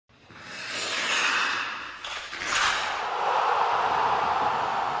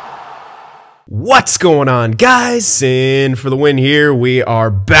What's going on, guys? Cyn for the win here. We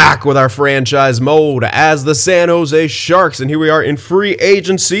are back with our franchise mode as the San Jose Sharks, and here we are in free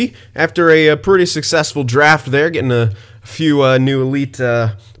agency after a pretty successful draft there, getting a few new elite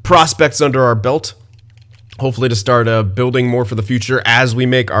prospects under our belt. Hopefully to start building more for the future as we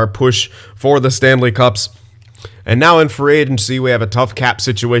make our push for the Stanley Cups. And now in free agency, we have a tough cap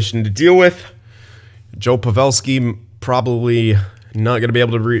situation to deal with. Joe Pavelski probably not going to be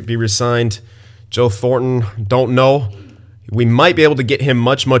able to be re-signed. Joe Thornton, don't know. We might be able to get him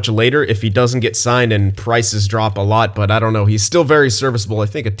much later if he doesn't get signed and prices drop a lot, but I don't know. He's still very serviceable. I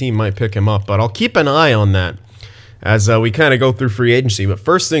think a team might pick him up, but I'll keep an eye on that as we kind of go through free agency. But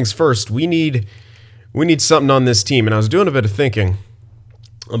first things first, we need something on this team, and I was doing a bit of thinking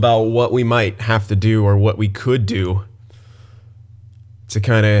about what we might have to do or what we could do to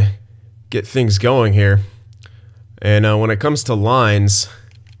kind of get things going here. And when it comes to lines,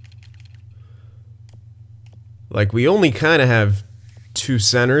 like, we only kind of have two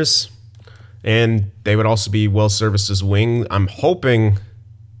centers, and they would also be well serviced as wing. I'm hoping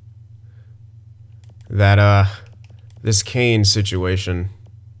that this Kane situation,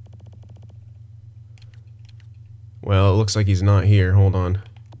 well, it looks like he's not here. Hold on.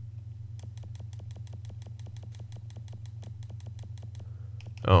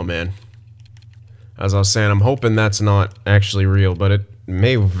 Oh, man. As I was saying, I'm hoping that's not actually real, but it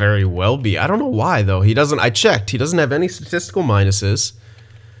may very well be. I don't know why, though. He doesn't, I checked. He doesn't have any statistical minuses.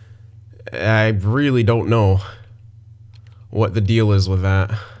 I really don't know what the deal is with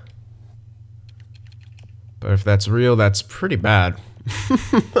that. But if that's real, that's pretty bad.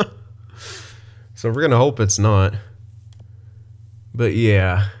 So we're going to hope it's not. But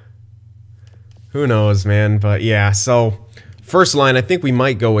yeah. Who knows, man. But yeah, so first line, I think we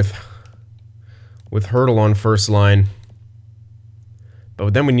might go with Hurdle on first line.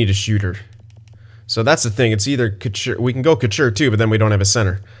 But then we need a shooter. So that's the thing. It's either Couture. We can go Couture too, but then we don't have a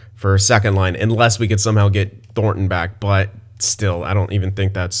center for second line unless we could somehow get Thornton back. But still, I don't even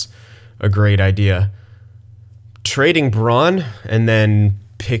think that's a great idea. Trading Braun and then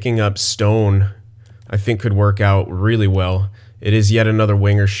picking up Stone, I think could work out really well. It is yet another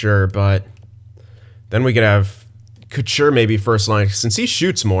winger, sure, but then we could have Couture maybe first line since he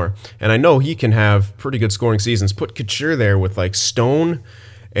shoots more, and I know he can have pretty good scoring seasons. Put Couture there with like Stone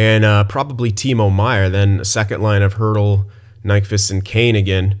and probably Timo Meier, then a second line of Hurdle, Nyquist, and Kane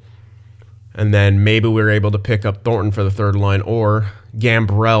again, and then maybe we're able to pick up Thornton for the third line, or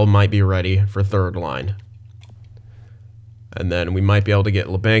Gambrell might be ready for third line, and then we might be able to get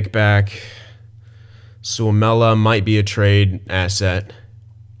LeBanc back. Suomela might be a trade asset.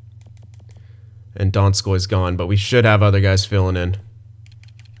 And Donskoy's gone, but we should have other guys filling in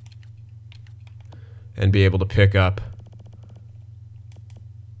and be able to pick up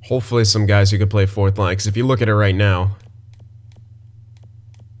hopefully some guys who could play fourth line, because if you look at it right now,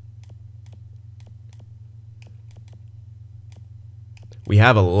 we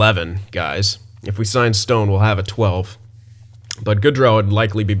have 11 guys. If we sign Stone, we'll have a 12, but Goodrow would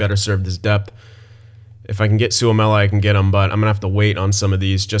likely be better served as depth. If I can get Suomela, I can get him, but I'm going to have to wait on some of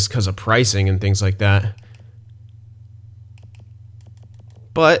these just because of pricing and things like that.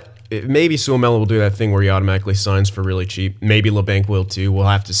 But maybe Suomela will do that thing where he automatically signs for really cheap. Maybe LeBanc will too. We'll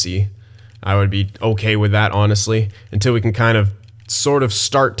have to see. I would be okay with that, honestly, until we can kind of sort of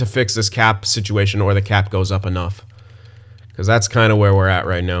start to fix this cap situation or the cap goes up enough. Because that's kind of where we're at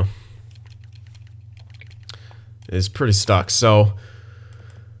right now. It's pretty stuck. So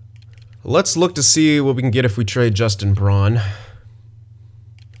let's look to see what we can get if we trade Justin Braun.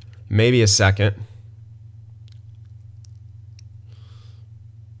 Maybe a second.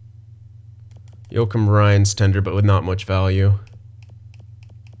 Joachim Ryan's tender, but with not much value.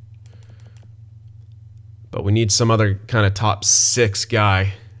 But we need some other kind of top 6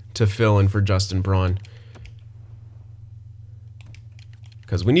 guy to fill in for Justin Braun.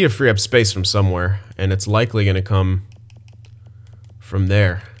 Because we need to free up space from somewhere, and it's likely going to come from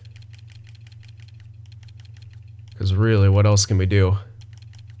there. Because really, what else can we do?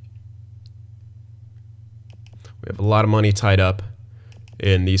 We have a lot of money tied up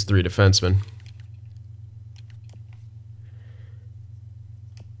in these 3 defensemen.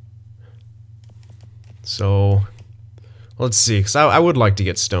 So let's see, because I would like to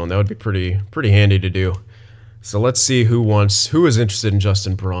get Stone. That would be pretty handy to do. So let's see who is interested in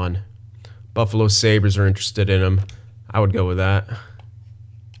Justin Braun. Buffalo Sabres are interested in him. I would go with that.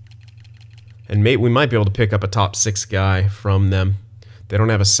 And we might be able to pick up a top 6 guy from them. They don't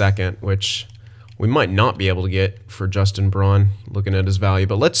have a second, which we might not be able to get for Justin Braun, looking at his value.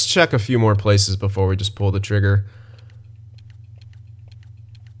 But let's check a few more places before we just pull the trigger.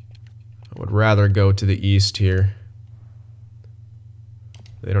 Would rather go to the east here.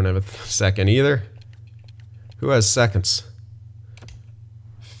 They don't have a second either. Who has seconds?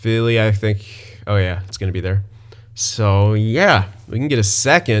 Philly, I think. Oh yeah, it's gonna be there. So yeah, we can get a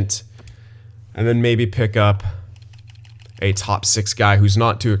second, and then maybe pick up a top 6 guy who's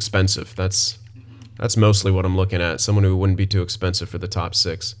not too expensive. That's mostly what I'm looking at. Someone who wouldn't be too expensive for the top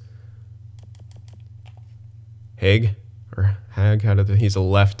 6. Hag, he's a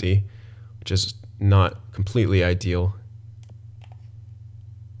lefty, which is not completely ideal.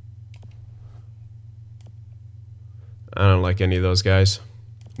 I don't like any of those guys.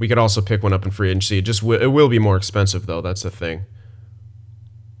 We could also pick one up in free agency. It will be more expensive though. That's the thing.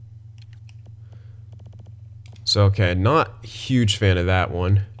 So okay, not huge fan of that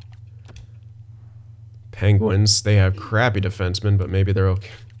one. Penguins, they have crappy defensemen, but maybe they're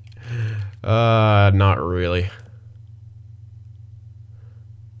okay. Not really.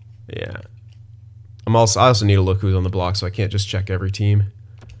 Yeah. I also need to look who's on the block, so I can't just check every team.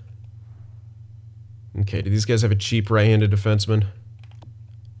 Okay, do these guys have a cheap right-handed defenseman?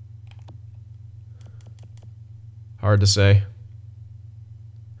 Hard to say.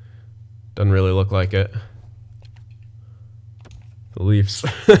 Doesn't really look like it. The Leafs.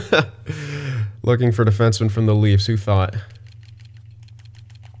 Looking for defensemen from the Leafs. Who thought?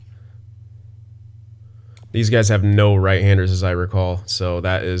 These guys have no right-handers, as I recall, so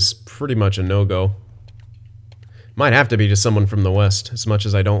that is pretty much a no-go. Might have to be just someone from the West, as much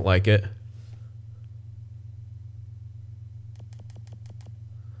as I don't like it.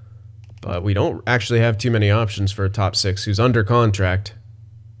 But we don't actually have too many options for a top 6 who's under contract.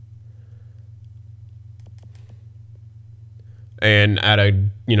 And at a,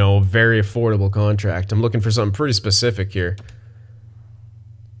 you know, very affordable contract. I'm looking for something pretty specific here.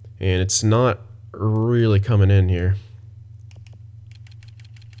 And it's not really coming in here.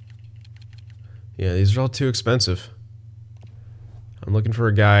 Yeah, these are all too expensive. I'm looking for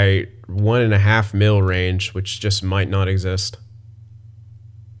a guy 1.5 mil range, which just might not exist.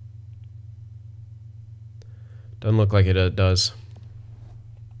 Doesn't look like it does.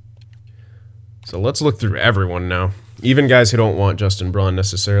 So let's look through everyone now. Even guys who don't want Justin Braun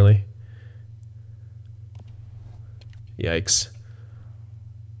necessarily. Yikes.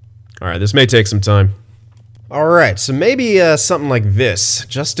 Alright, this may take some time. Alright, so maybe something like this.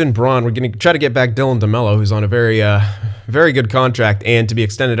 Justin Braun, we're going to try to get back Dylan DeMello, who's on a very good contract, and to be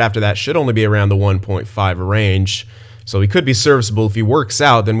extended after that should only be around the 1.5 range. So he could be serviceable. If he works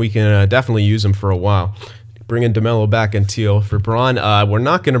out, then we can definitely use him for a while. Bringing DeMello back in teal. For Braun, we're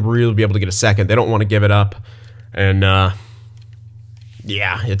not going to really be able to get a second. They don't want to give it up. And,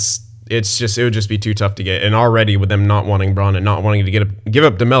 yeah, it would just be too tough to get. And already with them not wanting Braun and not wanting to give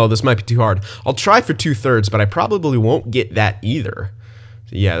up DeMello, this might be too hard. I'll try for 2/3, but I probably won't get that either.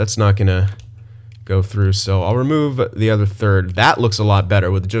 So yeah, that's not going to go through. So I'll remove the other third. That looks a lot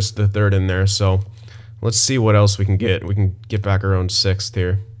better with just the third in there. So let's see what else we can get. We can get back our own 6th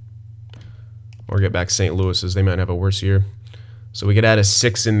here. Or get back St. Louis's. They might have a worse year. So we could add a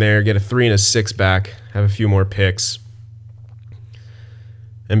 6 in there, get a 3 and a 6 back, have a few more picks,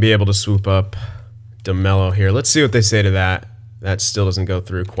 and be able to swoop up DeMello here. Let's see what they say to that. That still doesn't go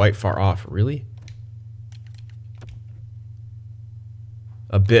through. Quite far off. Really?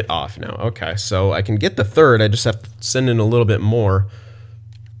 A bit off now. Okay, so I can get the 3rd. I just have to send in a little bit more.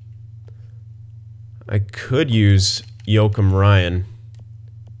 I could use Joakim Ryan.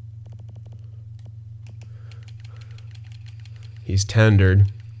 He's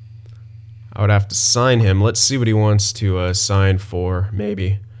tendered. I would have to sign him. Let's see what he wants to sign for,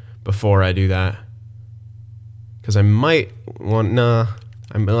 maybe, before I do that. Because I might want... Nah,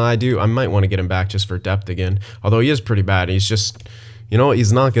 I might want to get him back just for depth again. Although he is pretty bad. He's just... You know what?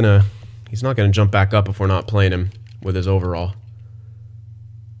 He's not gonna jump back up if we're not playing him with his overall.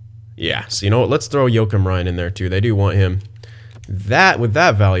 Yeah, so you know what? Let's throw Joakim Ryan in there, too. They do want him. With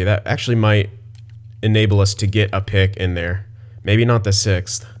that value, that actually might enable us to get a pick in there. Maybe not the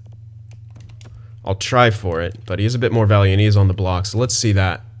 6th. I'll try for it, but he is a bit more value and he is on the block, so let's see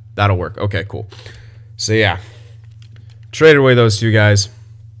that. That'll work. Okay, cool. So yeah, traded away those 2 guys.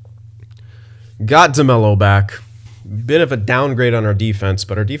 Got DeMello back. Bit of a downgrade on our defense,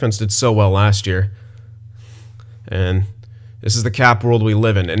 but our defense did so well last year. And this is the cap world we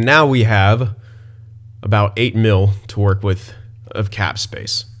live in. And now we have about 8 mil to work with of cap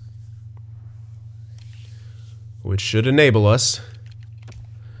space, which should enable us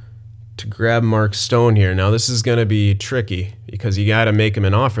to grab Mark Stone here. Now, this is going to be tricky because you got to make him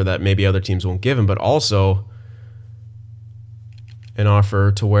an offer that maybe other teams won't give him, but also an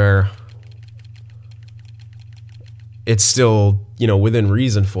offer to where it's still, you know, within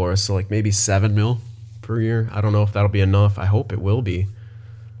reason for us. So like maybe 7 mil per year. I don't know if that'll be enough. I hope it will be.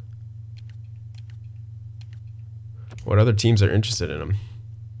 What other teams are interested in him?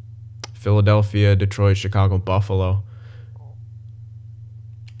 Philadelphia, Detroit, Chicago, Buffalo.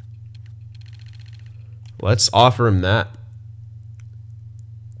 Let's offer him that.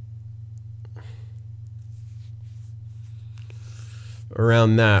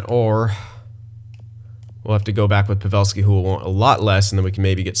 Around that, or we'll have to go back with Pavelski, who will want a lot less, and then we can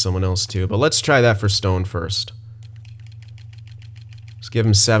maybe get someone else too. But let's try that for Stone first. Let's give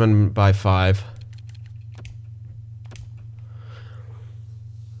him 7 by 5.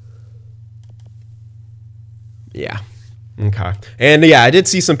 Yeah. Okay. And yeah, I did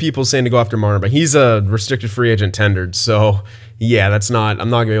see some people saying to go after Marner, but he's a restricted free agent tendered, so yeah, I'm not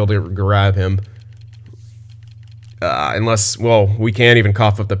gonna be able to grab him. Unless, well, we can't even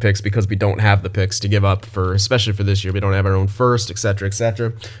cough up the picks because we don't have the picks to give up for, especially for this year. We don't have our own first, etc.,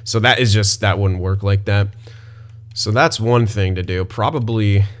 etc. So that is just, that wouldn't work like that. So that's one thing to do.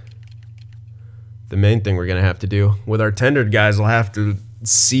 Probably the main thing we're going to have to do. With our tendered guys, we'll have to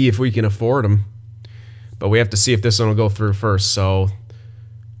see if we can afford them. But we have to see if this one will go through first. So,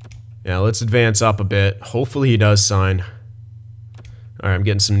 yeah, let's advance up a bit. Hopefully he does sign. All right, I'm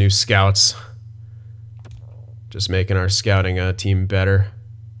getting some new scouts. Just making our scouting team better.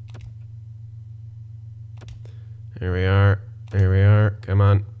 There we are. There we are. Come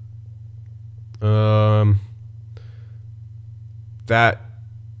on. That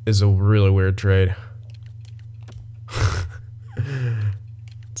is a really weird trade.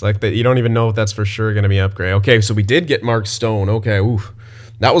 It's like that you don't even know if that's for sure going to be upgrade. Okay, so we did get Mark Stone. Okay, oof.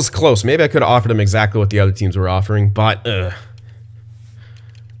 That was close. Maybe I could have offered him exactly what the other teams were offering, but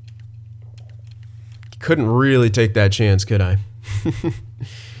couldn't really take that chance, could I?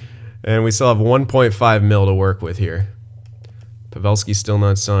 And we still have 1.5 mil to work with here. Pavelski's still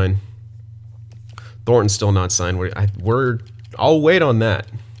not signed. Thornton's still not signed. I'll wait on that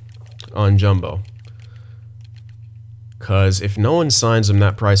on Jumbo. Because if no one signs him,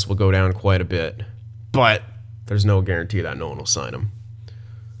 that price will go down quite a bit. But there's no guarantee that no one will sign him.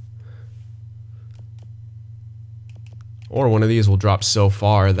 Or one of these will drop so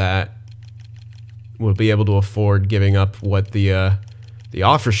far that we'll be able to afford giving up what the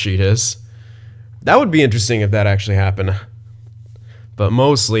offer sheet is. That would be interesting if that actually happened. But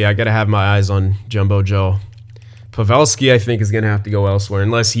mostly, I gotta have my eyes on Jumbo Joe. Pavelski, I think, is gonna have to go elsewhere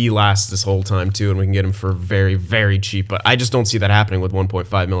unless he lasts this whole time too, and we can get him for very, very cheap. But I just don't see that happening with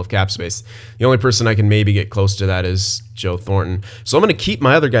 1.5 mil of cap space. The only person I can maybe get close to that is Joe Thornton. So I'm gonna keep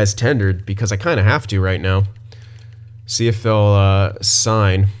my other guys tendered because I kind of have to right now. See if they'll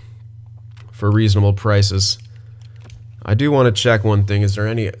sign for reasonable prices. I do want to check one thing. Is there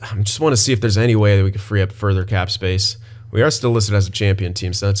any... I just want to see if there's any way that we could free up further cap space. We are still listed as a champion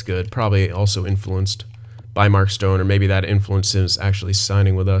team, so that's good. Probably also influenced by Mark Stone, or maybe that influence is actually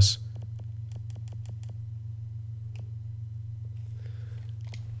signing with us.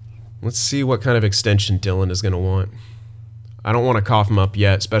 Let's see what kind of extension Dylan is going to want. I don't want to cough him up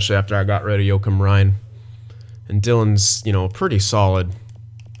yet, especially after I got rid of Joachim Ryan. And Dylan's, you know, pretty solid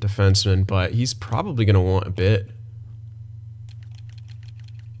defenseman, but he's probably going to want a bit.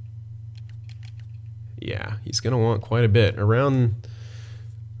 Yeah, he's going to want quite a bit. Around...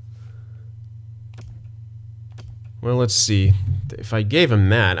 Well, let's see. If I gave him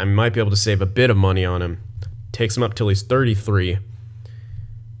that, I might be able to save a bit of money on him. Takes him up till he's 33.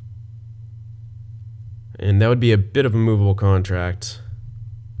 And that would be a bit of a movable contract.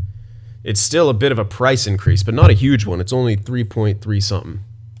 It's still a bit of a price increase, but not a huge one. It's only 3.3 something.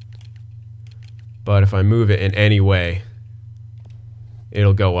 But if I move it in any way,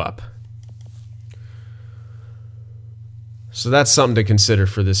 it'll go up. So that's something to consider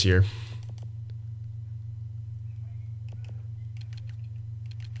for this year.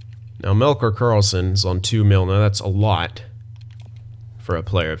 Now, Melker Karlsson's on 2 mil. Now, that's a lot for a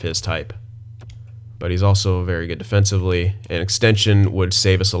player of his type. But he's also very good defensively. An extension would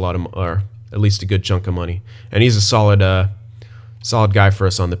save us a lot of, or at least a good chunk of money. And he's a solid guy for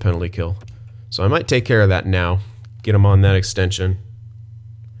us on the penalty kill. So I might take care of that now. Get him on that extension.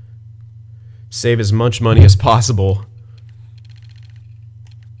 Save as much money as possible.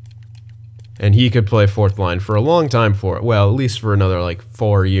 And he could play fourth line for a long time for it. Well, at least for another like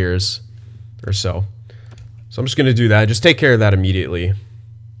 4 years or so. So I'm just going to do that. Just take care of that immediately.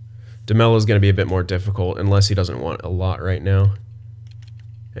 DeMello is going to be a bit more difficult unless he doesn't want a lot right now.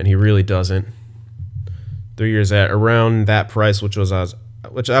 And he really doesn't. 3 years at around that price, which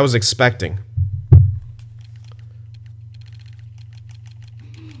I was expecting.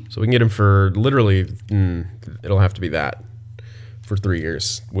 So we can get him for literally, it'll have to be that for 3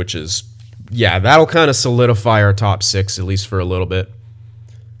 years, which is, yeah, that'll kind of solidify our top 6, at least for a little bit.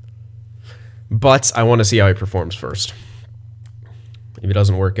 But I want to see how he performs first. If it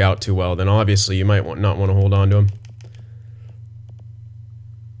doesn't work out too well, then obviously you might not want to hold on to him.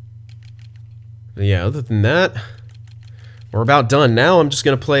 But yeah, other than that, we're about done. Now I'm just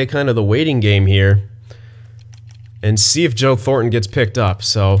going to play kind of the waiting game here and see if Joe Thornton gets picked up.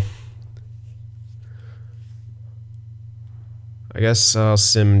 So I guess I'll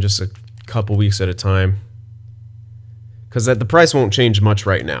sim just a couple weeks at a time, because the price won't change much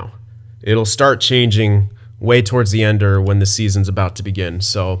right now. It'll start changing way towards the end or when the season's about to begin.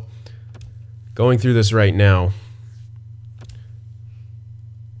 So going through this right now,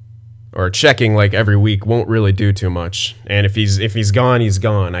 or checking like every week, won't really do too much. And if he's gone, he's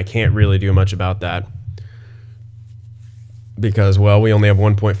gone. I can't really do much about that, because, well, we only have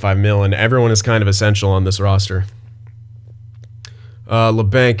 1.5 mil and everyone is kind of essential on this roster.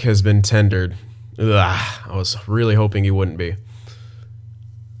 LeBanc has been tendered. Ugh, I was really hoping he wouldn't be.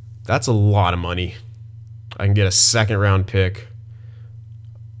 That's a lot of money. I can get a second-round pick.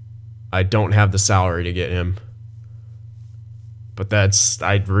 I don't have the salary to get him. But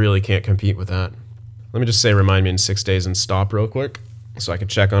I really can't compete with that. Let me just say remind me in 6 days and stop real quick so I can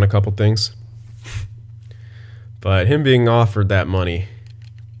check on a couple things. But him being offered that money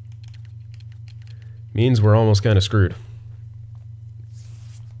means we're almost kind of screwed.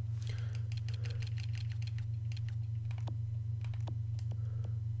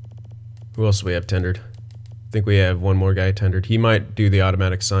 Who else do we have tendered? I think we have one more guy tendered. He might do the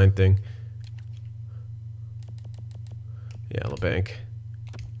automatic sign thing. Yeah, LeBanc.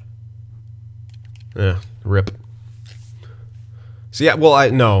 Yeah, rip. So yeah,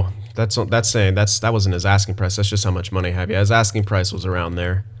 well, no, that wasn't his asking price. That's just how much money I have. Yeah, his asking price was around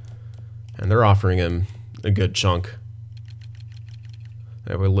there, and they're offering him a good chunk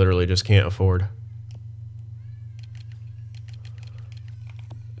that we literally just can't afford.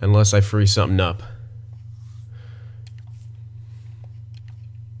 Unless I free something up.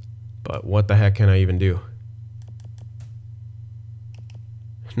 But what the heck can I even do?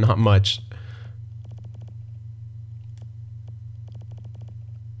 Not much.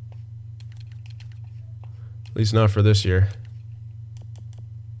 At least not for this year.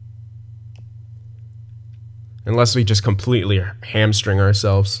 Unless we just completely hamstring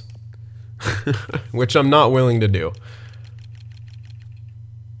ourselves. Which I'm not willing to do.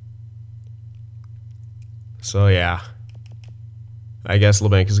 So yeah, I guess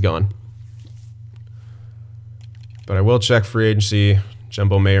LeBanc is gone. But I will check free agency.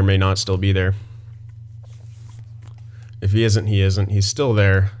 Jumbo may or may not still be there. If he isn't, he isn't. He's still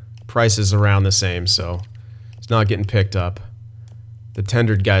there. Price is around the same, so it's not getting picked up. The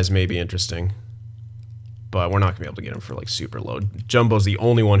tendered guys may be interesting, but we're not going to be able to get him for like super low. Jumbo's the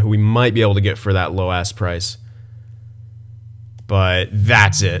only one who we might be able to get for that low-ass price. But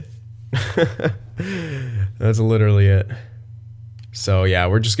that's it. That's literally it. So yeah,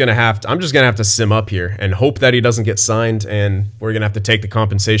 I'm just gonna have to sim up here and hope that he doesn't get signed, and we're gonna have to take the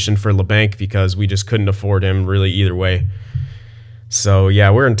compensation for LeBanc because we just couldn't afford him really either way. So yeah,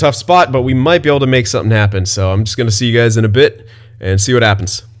 we're in a tough spot, but we might be able to make something happen. So I'm just gonna see you guys in a bit and see what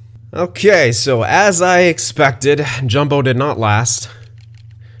happens. Okay, so as I expected, Jumbo did not last,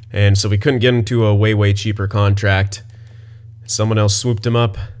 and so we couldn't get him to a way cheaper contract. Someone else swooped him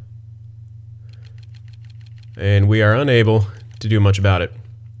up, and we are unable to do much about it.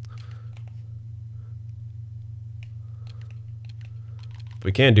 What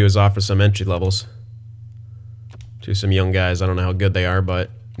we can do is offer some entry levels to some young guys. I don't know how good they are, but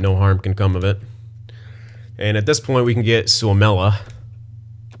no harm can come of it. And at this point, we can get Suomela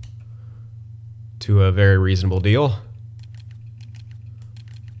to a very reasonable deal.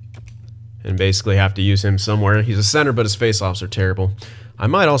 And basically have to use him somewhere. He's a center, but his face-offs are terrible. I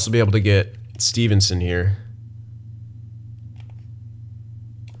might also be able to get Stevenson here.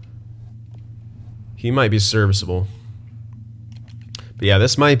 He might be serviceable. But yeah,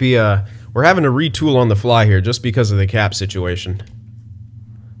 this might be a... We're having to retool on the fly here just because of the cap situation.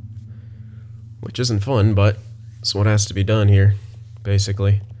 Which isn't fun, but it's what has to be done here,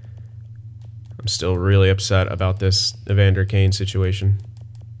 basically. I'm still really upset about this Evander Kane situation.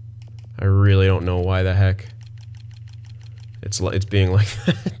 I really don't know why the heck it's being like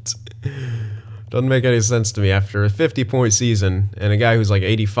that. Doesn't make any sense to me. After a 50-point season and a guy who's like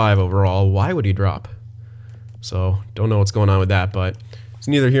 85 overall, why would he drop? So, don't know what's going on with that, but it's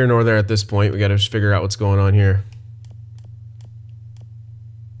neither here nor there at this point. We gotta just figure out what's going on here.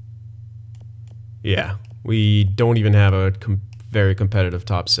 Yeah, we don't even have a very competitive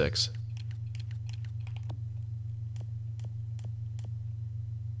top 6.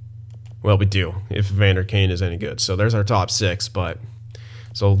 Well, we do, if Vander Kane is any good. So there's our top 6, but...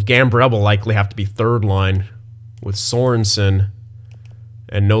 So Gambrell will likely have to be 3rd line with Sorensen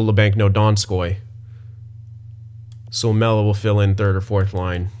and no LeBanc, no Donskoy. So Mella will fill in 3rd or 4th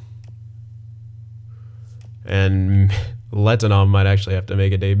line. And Letonov might actually have to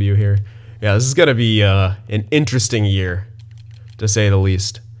make a debut here. Yeah, this is going to be an interesting year, to say the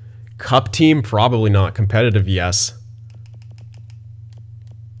least. Cup team, probably not. Competitive, yes.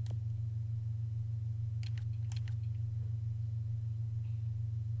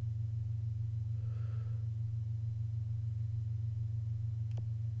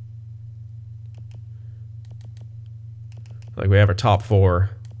 Like, we have our top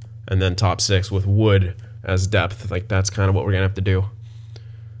 4 and then top 6 with Wood as depth. Like, that's kind of what we're going to have to do.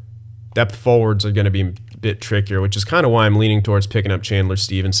 Depth forwards are going to be a bit trickier, which is kind of why I'm leaning towards picking up Chandler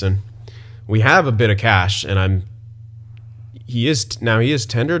Stevenson. We have a bit of cash, and he is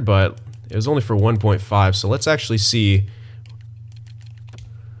tendered, but it was only for 1.5. So let's actually see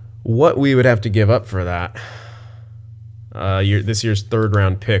what we would have to give up for that. This year's 3rd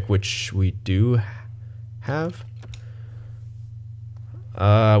round pick, which we do have.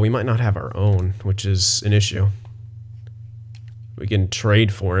 We might not have our own, which is an issue. We can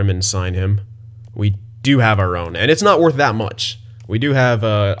trade for him and sign him. We do have our own, and it's not worth that much. We do have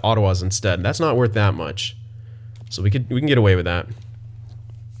Ottawa's instead. That's not worth that much, so we can get away with that.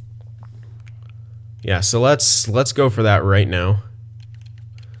 Yeah, so let's go for that right now,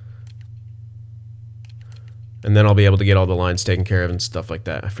 and then I'll be able to get all the lines taken care of and stuff like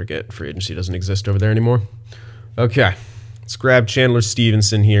that. I forget free agency doesn't exist over there anymore. Okay. Let's grab Chandler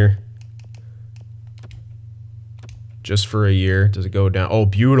Stevenson here. Just for a year. Does it go down? Oh,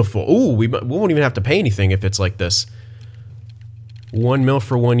 beautiful. Ooh, we won't even have to pay anything if it's like this. 1 mil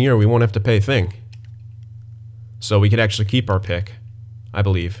for 1 year. We won't have to pay a thing. So we could actually keep our pick, I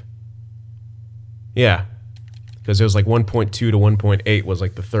believe. Yeah. Because it was like 1.2 to 1.8 was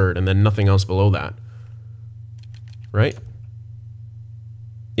like the 3rd, and then nothing else below that. Right?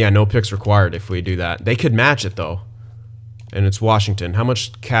 Yeah, no picks required if we do that. They could match it, though. And it's Washington. How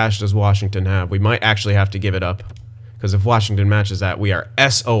much cash does Washington have? We might actually have to give it up. Because if Washington matches that, we are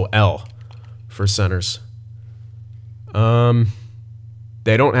SOL for centers. They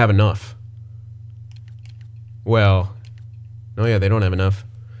don't have enough. Well, oh yeah, they don't have enough.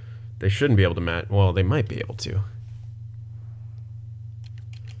 They shouldn't be able to match. Well, they might be able to.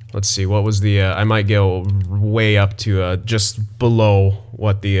 Let's see, what was the... I might go way up to just below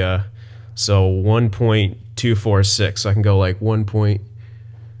what the... so 1.246. So I can go like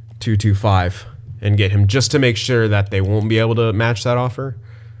 1.225 and get him just to make sure that they won't be able to match that offer.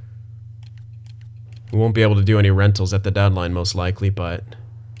 We won't be able to do any rentals at the deadline most likely, but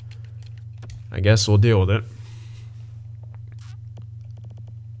I guess we'll deal with it.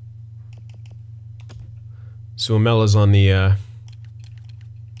 Suomela's on the...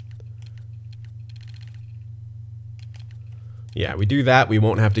 yeah, we do that, we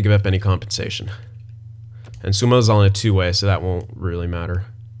won't have to give up any compensation. And Suomela's on a 2-way, so that won't really matter.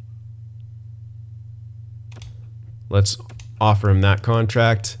 Let's offer him that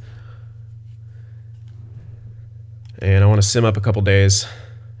contract. And I want to sim up a couple days,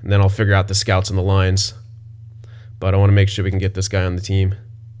 and then I'll figure out the scouts and the lines. But I want to make sure we can get this guy on the team.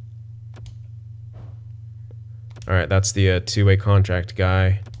 Alright, that's the 2-way contract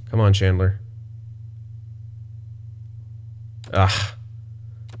guy. Come on, Chandler. Ah.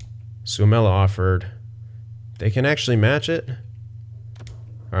 Suomela offered. They can actually match it?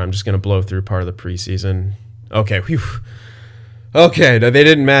 Alright, I'm just going to blow through part of the preseason. Okay, whew. Okay, no, they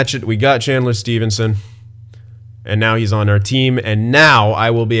didn't match it. We got Chandler Stevenson. And now he's on our team. And now I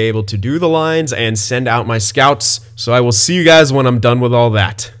will be able to do the lines and send out my scouts. So I will see you guys when I'm done with all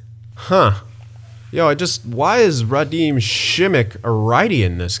that. Huh. Yo, why is Radim Šimić a righty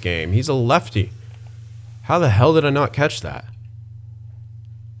in this game? He's a lefty. How the hell did I not catch that?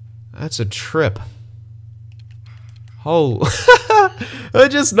 That's a trip. Oh, I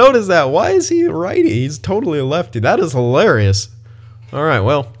just noticed that. Why is he a righty? He's totally a lefty. That is hilarious. All right,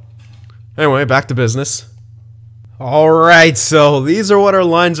 well, anyway, back to business. All right, so these are what our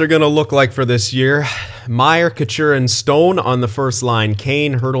lines are going to look like for this year. Meyer, Couture, and Stone on the first line.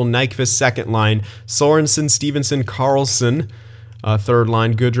 Kane, Hertl, Nyquist, second line. Sorensen, Stevenson, Carlson, third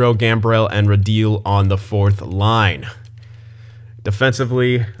line. Goodrow, Gambrell, and Retool on the fourth line.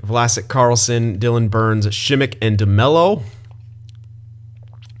 Defensively, Vlasic, Carlson, Dylan Burns, Šimić, and DeMello.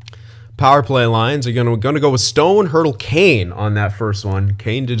 power play lines are going to go with Stone, Hurdle, Kane on that first one.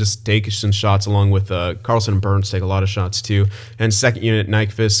 Kane to just take some shots along with Carlson and Burns take a lot of shots too. And second unit,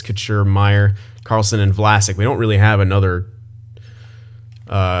 Nyquist, Couture, Meyer, Carlson, and Vlasic. We don't really have another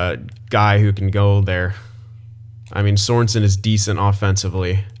guy who can go there. I mean, Sorensen is decent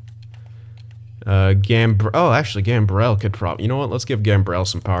offensively. Actually, Gambrell could probably... You know what? Let's give Gambrell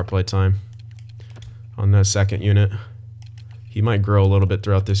some power play time on that second unit. He might grow a little bit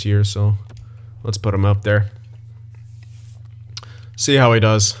throughout this year, so let's put him up there. See how he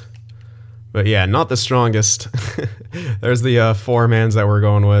does. But yeah, not the strongest. There's the four-mans that we're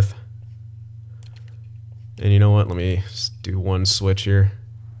going with. And you know what? Let me just do one switch here,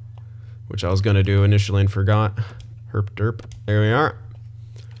 which I was going to do initially and forgot. Herp derp. There we are.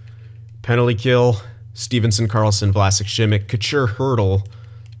 Penalty kill. Stevenson, Carlson, Vlasic, Schimmick, Couture, Hurdle,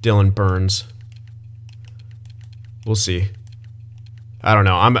 Dylan, Burns. We'll see. I don't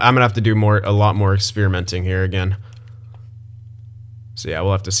know. I'm gonna have to do a lot more experimenting here again. So yeah,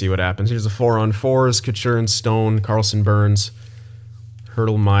 we'll have to see what happens. Here's the 4-on-4s: Couture and Stone, Carlson, Burns,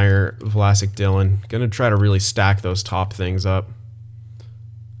 Hurdle, Meyer, Vlasic, Dylan. Gonna try to really stack those top things up.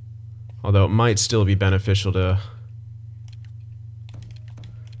 Although it might still be beneficial to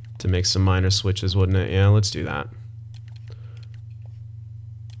make some minor switches, wouldn't it? Yeah, let's do that.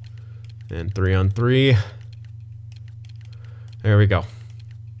 And 3-on-3. There we go.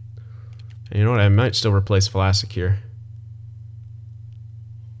 And you know what? I might still replace Vlasic here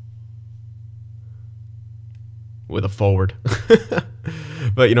with a forward.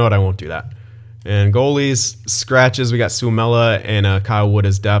 But you know what? I won't do that. And goalies, scratches, we got Suomela and Kyle Wood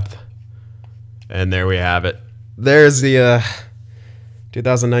as depth. And there we have it. There's the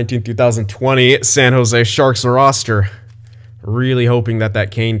 2019-2020 San Jose Sharks roster. Really hoping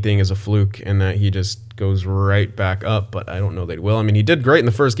that Kane thing is a fluke and that he just goes right back up, but I don't know that he will. I mean, he did great in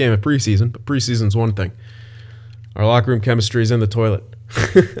the first game of preseason, but preseason's one thing. Our locker room chemistry is in the toilet.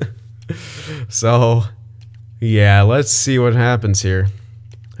 So, yeah, let's see what happens here.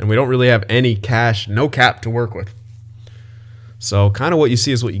 And we don't really have any cash, no cap to work with. So, kind of what you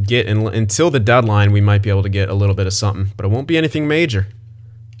see is what you get. And until the deadline, we might be able to get a little bit of something, but it won't be anything major.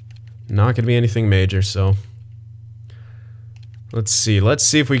 Not going to be anything major, so... Let's see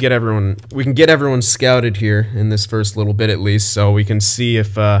if we get everyone scouted here in this first little bit at least, so we can see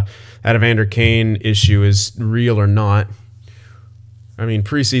if that Evander Kane issue is real or not. I mean,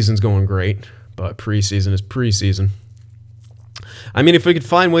 preseason's going great, but preseason is preseason. I mean, if we could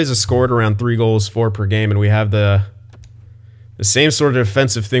find ways to score it around 3 goals, 4 per game, and we have the same sort of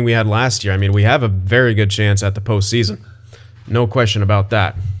defensive thing we had last year, I mean, we have a very good chance at the postseason. No question about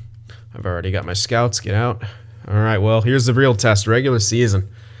that. I've already got my scouts. Get out. All right, well, here's the real test. Regular season.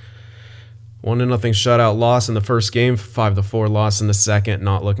 1-0 shutout loss in the first game. 5-4 loss in the second.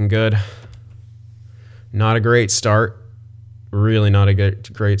 Not looking good. Not a great start. Really not a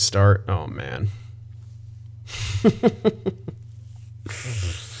great start. Oh, man.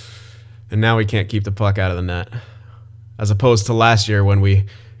 And now we can't keep the puck out of the net. As opposed to last year when we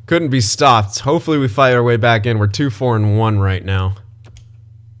couldn't be stopped. Hopefully we fight our way back in. We're 2-4-1 right now.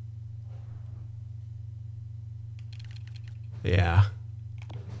 Yeah.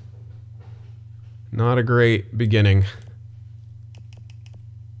 Not a great beginning.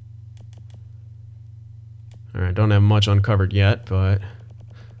 Alright, don't have much uncovered yet, but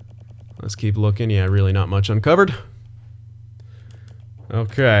let's keep looking. Yeah, really not much uncovered.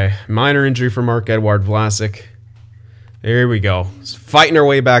 Okay, minor injury for Marc-Edouard Vlasic. There we go. Fighting our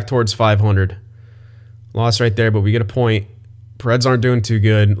way back towards 500. Lost right there, but we get a point. Preds aren't doing too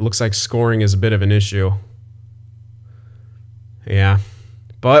good. Looks like scoring is a bit of an issue. Yeah,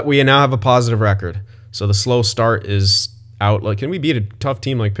 but we now have a positive record. So the slow start is out. Like, can we beat a tough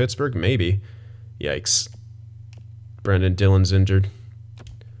team like Pittsburgh? Maybe. Yikes. Brendan Dillon's injured.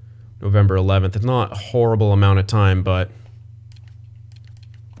 November 11th. It's not a horrible amount of time, but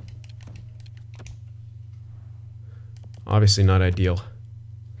obviously not ideal.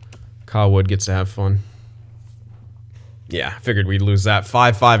 Kyle Wood gets to have fun. Yeah, figured we'd lose that.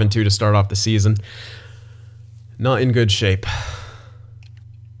 5-5-2 to start off the season. Not in good shape.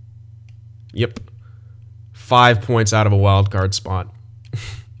 Yep. 5 points out of a wild card spot.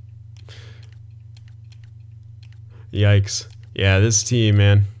 Yikes. Yeah, this team,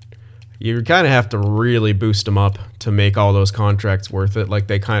 man. You kind of have to really boost them up to make all those contracts worth it, like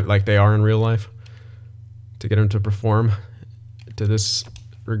they are in real life, to get them to perform to this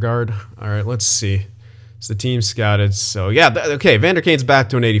regard. All right, let's see. It's the team scouted. So, yeah, okay, Vander Kane's back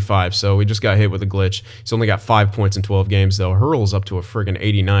to an 85, so we just got hit with a glitch. He's only got 5 points in 12 games, though. Hurl's up to a friggin'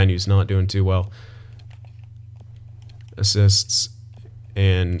 89, who's not doing too well. Assists.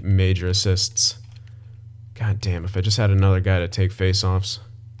 and major assists. God damn, if I just had another guy to take face-offs,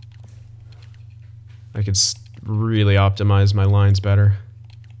 I could really optimize my lines better.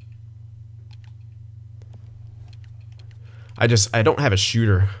 I don't have a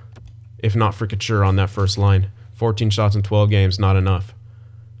shooter, if not for Couture on that first line. 14 shots in 12 games, not enough.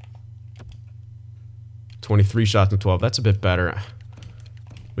 23 shots in 12, that's a bit better.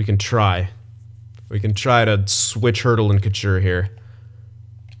 We can try. We can try to switch Hertl and Couture here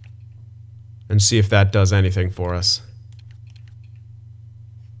and see if that does anything for us.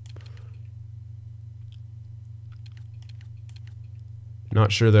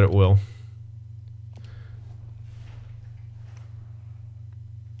 Not sure that it will.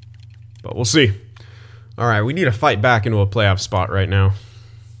 But we'll see. Alright, we need to fight back into a playoff spot right now.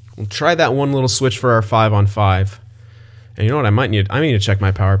 We'll try that one little switch for our 5-on-5. And you know what, I need to check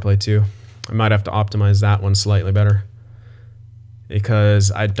my power play too. I might have to optimize that one slightly better,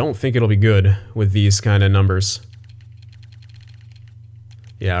 because I don't think it'll be good with these kind of numbers.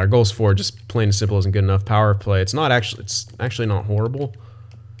 Yeah, our goals for just plain and simple isn't good enough. Power play, it's actually not horrible.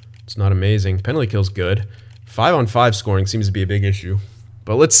 It's not amazing. Penalty kill's good. 5-on-5 scoring seems to be a big issue.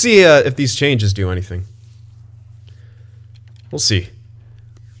 But let's see if these changes do anything. We'll see.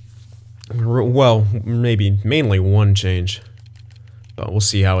 Well, maybe mainly one change, but we'll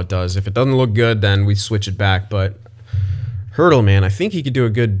see how it does. If it doesn't look good, then we switch it back. But Hertl, man, I think he could do a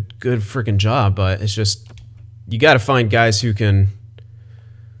good freaking job. But it's just, you got to find guys who can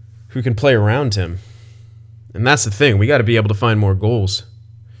play around him, and that's the thing. We got to be able to find more goals,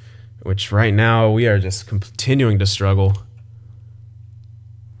 which right now we are just continuing to struggle.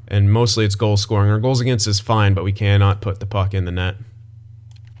 And mostly it's goal scoring. Our goals against is fine, but we cannot put the puck in the net.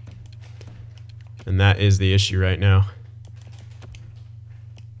 And that is the issue right now.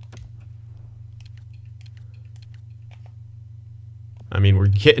 I mean, we're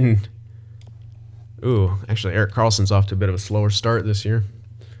getting... Ooh, actually, Erik Karlsson's off to a bit of a slower start this year.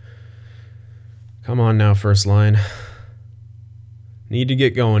 Come on now, first line. Need to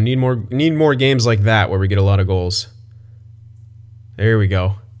get going. Need more games like that where we get a lot of goals. There we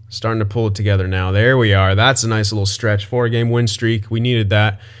go. Starting to pull it together now. There we are. That's a nice little stretch. 4-game win streak. We needed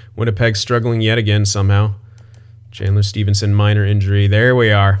that. Winnipeg struggling yet again somehow. Chandler Stevenson, minor injury. There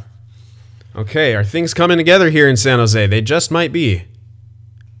we are. Okay, are things coming together here in San Jose? They just might be.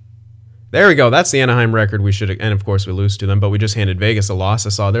 There we go. That's the Anaheim record we should... And, of course, we lose to them, but we just handed Vegas a loss. I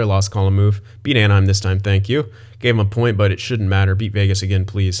saw their loss column move. Beat Anaheim this time, thank you. Gave them a point, but it shouldn't matter. Beat Vegas again,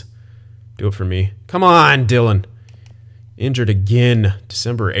 please. Do it for me. Come on, Dylan. Injured again.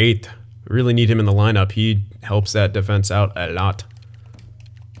 December 8th. We really need him in the lineup. He helps that defense out a lot.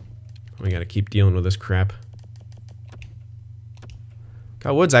 We got to keep dealing with this crap.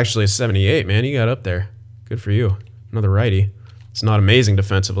 Kyle Wood's actually a 78, man. He got up there. Good for you. Another righty. It's not amazing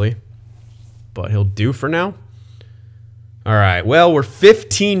defensively, but he'll do for now. All right. Well, we're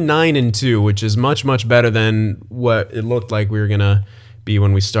 15-9-2, which is much, much better than what it looked like we were going to be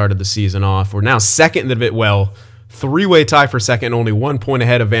when we started the season off. We're now second in the bit. Well, three-way tie for second, only 1 point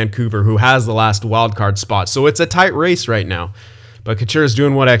ahead of Vancouver, who has the last wildcard spot. So it's a tight race right now. But Couture is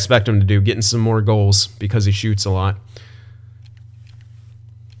doing what I expect him to do, getting some more goals because he shoots a lot.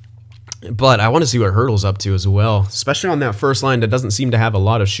 But I want to see what Hertl's up to as well, especially on that first line that doesn't seem to have a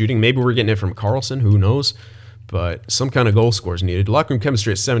lot of shooting. Maybe we're getting it from Karlsson, who knows? But some kind of goal score is needed. Locker room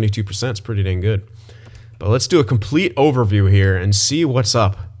chemistry at 72% is pretty dang good. But let's do a complete overview here and see what's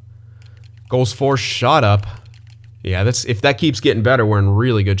up. Goals for shot up. Yeah, if that keeps getting better, we're in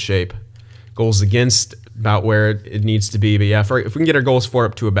really good shape. Goals against, about where it needs to be. But yeah, if we can get our goals for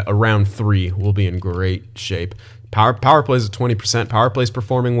up to about around 3, we'll be in great shape. Power plays at 20%. Power plays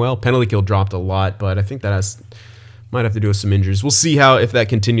performing well. Penalty kill dropped a lot, but I think that might have to do with some injuries. We'll see if that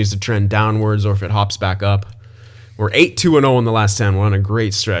continues to trend downwards or if it hops back up. We're 8-2-0 in the last 10. We're on a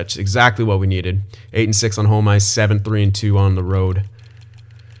great stretch. Exactly what we needed. 8-6 on home ice, 7-3-2 on the road.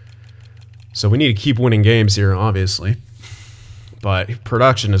 So we need to keep winning games here, obviously. But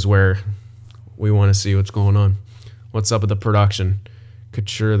production is where we want to see what's going on. What's up with the production?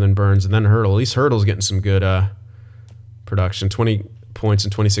 Couture, then Burns, and then Hertl. At least Hertl's getting some good production. 20 points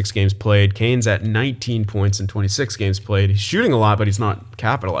in 26 games played. Kane's at 19 points in 26 games played. He's shooting a lot, but he's not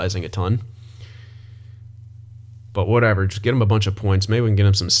capitalizing a ton. But whatever, just get him a bunch of points. Maybe we can get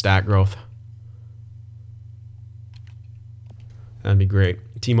him some stat growth. That'd be great.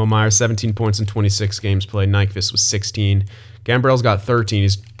 Timo Meier, 17 points in 26 games played. Nyquist was 16. Gambrell's got 13.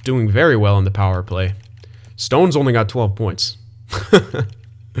 He's doing very well in the power play. Stone's only got 12 points.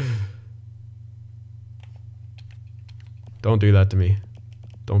 Don't do that to me.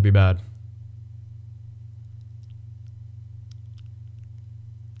 Don't be bad.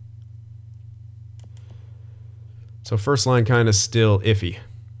 So first line kind of still iffy.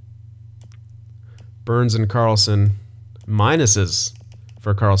 Burns and Carlson, minuses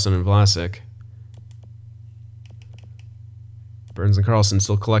for Carlson and Vlasic. Burns and Carlson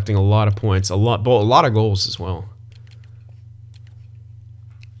still collecting a lot of points, a lot of goals as well.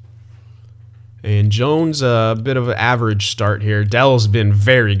 And Jones, a bit of an average start here. Dell's been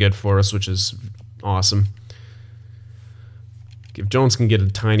very good for us, which is awesome. If Jones can get a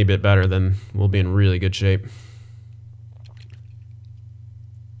tiny bit better, then we'll be in really good shape.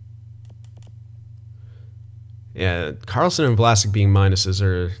 Yeah, Carlson and Vlasic being minuses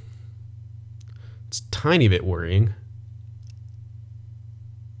are... it's a tiny bit worrying.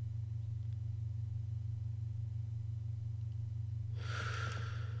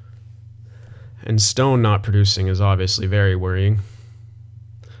 And Stone not producing is obviously very worrying.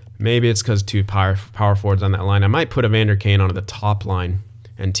 Maybe it's because two power forwards on that line. I might put Evander Kane onto the top line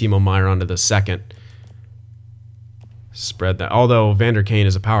and Timo Meier onto the second. Spread that. Although Evander Kane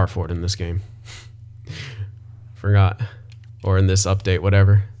is a power forward in this game. Forgot. Or in this update,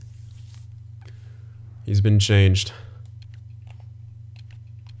 whatever. He's been changed.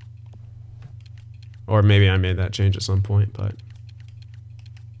 Or maybe I made that change at some point, but...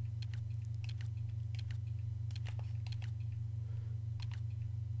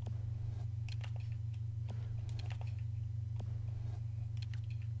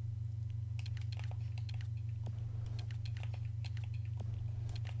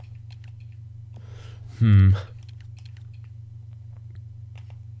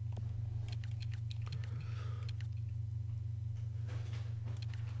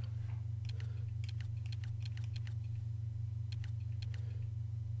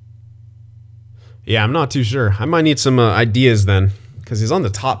 Yeah, I'm not too sure. I might need some ideas then, because he's on the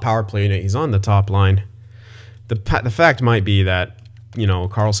top power play unit. He's on the top line. The fact might be that, you know,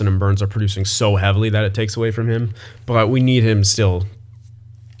 Carlson and Burns are producing so heavily that it takes away from him, but we need him still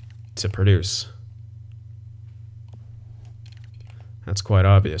to produce. That's quite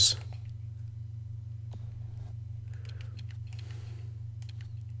obvious.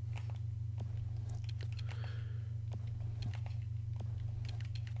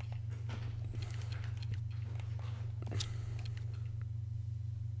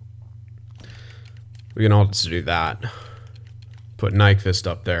 We can also do that. Put Nyquist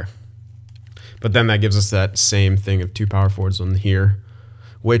up there. But then that gives us that same thing of two power forwards on here,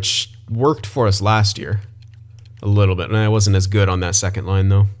 which worked for us last year a little bit. And I wasn't as good on that second line,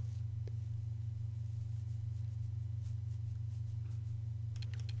 though.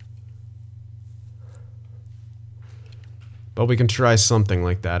 But we can try something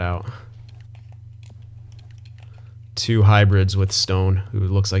like that out. Two hybrids with Stone, who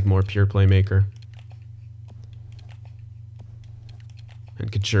looks like more pure playmaker.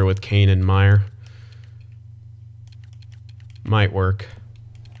 And Couture with Kane and Meier. Might work.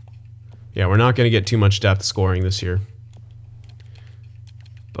 Yeah, we're not going to get too much depth scoring this year.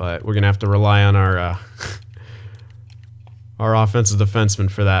 But we're going to have to rely on our our offensive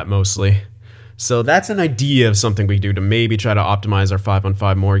defensemen for that mostly. So that's an idea of something we do to maybe try to optimize our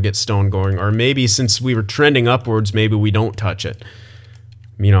 5-on-5 more, get Stone going. Or maybe since we were trending upwards, maybe we don't touch it.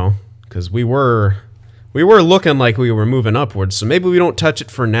 You know, because we were looking like we were moving upwards, so maybe we don't touch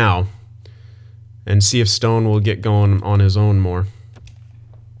it for now and see if Stone will get going on his own more.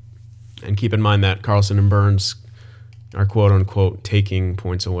 And keep in mind that Carlson and Burns are quote-unquote taking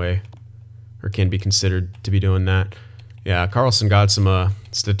points away, or can be considered to be doing that. Yeah, Carlson got some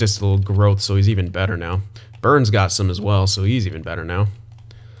statistical growth, so he's even better now. Burns got some as well, so he's even better now.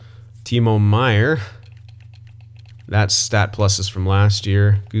 Timo Meier, that's stat pluses from last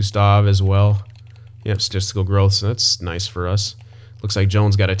year. Gustav as well. Yep, statistical growth, so that's nice for us. Looks like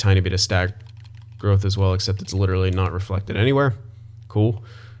Jones got a tiny bit of stat growth as well, except it's literally not reflected anywhere. Cool.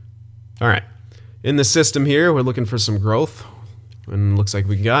 All right. In the system here, we're looking for some growth, and looks like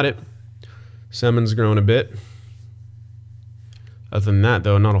we got it. Semen's grown a bit. Other than that,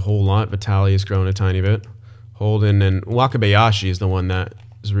 though, not a whole lot. Vitali has grown a tiny bit. Holden and Wakabayashi is the one that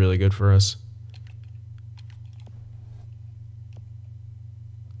is really good for us.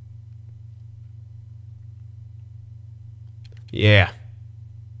 Yeah.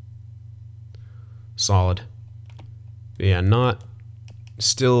 Solid. But yeah, not...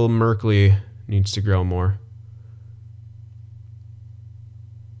 Still, Merkley needs to grow more.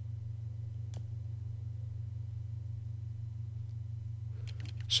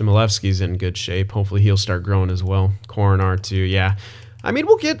 Shimilevsky's in good shape. Hopefully he'll start growing as well. Coronar too, yeah. I mean,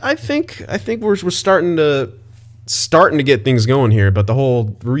 we'll get... I think we're starting to get things going here, but the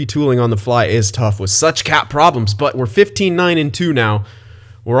whole retooling on the fly is tough with such cap problems. But we're 15-9-2 now.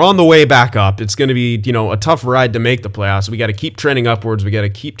 we're on the way back up. It's going to be, you know, a tough ride to make the playoffs. We got to keep trending upwards. We got to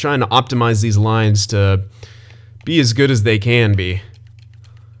keep trying to optimize these lines to be as good as they can be.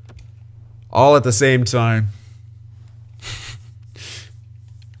 All at the same time.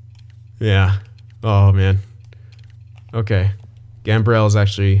 Yeah. Oh, man. Okay. Gambrell is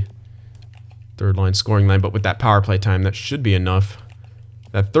actually third line scoring line, but with that power play time, that should be enough.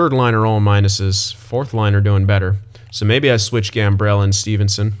 That third line are all minuses. Fourth line are doing better. So maybe I switch Gambrell and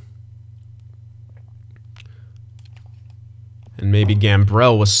Stevenson. And maybe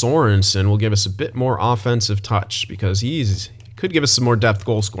Gambrell with Sorensen will give us a bit more offensive touch because he could give us some more depth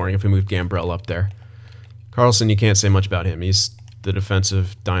goal scoring if we move Gambrell up there. Carlson, you can't say much about him. He's the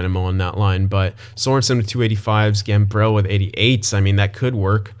defensive dynamo on that line. But Sorensen with 285s, Gambrell with 88s. I mean, that could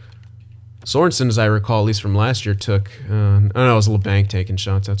work. Sorensen, as I recall, at least from last year, took... oh, no, it was a little bank taking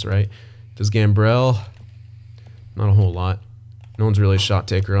shots. That's right. Does Gambrell... Not a whole lot. No one's really a shot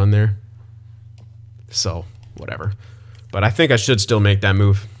taker on there. So, whatever. But I think I should still make that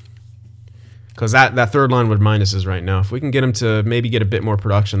move. Because that third line with minuses right now. If we can get him to maybe get a bit more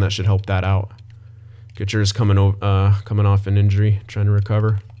production, that should help that out. Kutcher's coming off an injury, trying to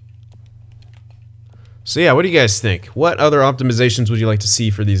recover. So yeah, what do you guys think? What other optimizations would you like to see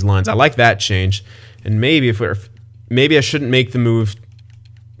for these lines? I like that change. And maybe maybe I shouldn't make the move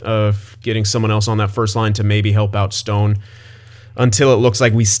of getting someone else on that first line to maybe help out Stone until it looks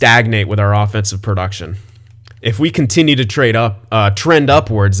like we stagnate with our offensive production. If we continue to trend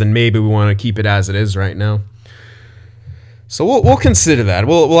upwards, then maybe we want to keep it as it is right now. So we'll consider that.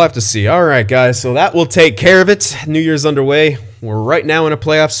 We'll have to see. All right, guys. So that will take care of it. New Year's underway. We're right now in a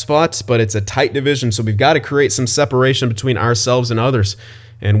playoff spot, but it's a tight division, so we've got to create some separation between ourselves and others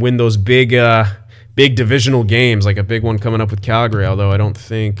and win those big divisional games, like a big one coming up with Calgary, although I don't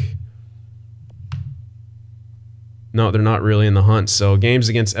think... No, they're not really in the hunt. So games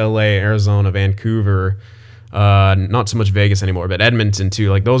against LA, Arizona, Vancouver, not so much Vegas anymore, but Edmonton too.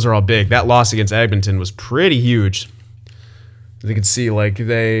 Like, those are all big. That loss against Edmonton was pretty huge. As you can see, like,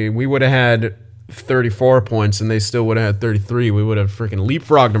 we would have had 34 points and they still would have had 33. We would have freaking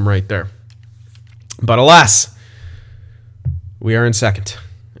leapfrogged them right there. But alas, we are in second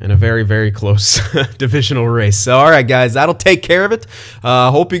in a very, very close divisional race. So, all right, guys, that'll take care of it.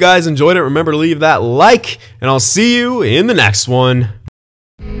 Hope you guys enjoyed it. Remember to leave that like, and I'll see you in the next one.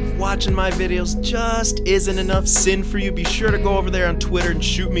 If watching my videos just isn't enough sin for you, be sure to go over there on Twitter and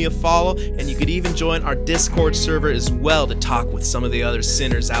shoot me a follow, and you could even join our Discord server as well to talk with some of the other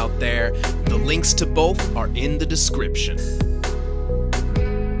sinners out there. The links to both are in the description.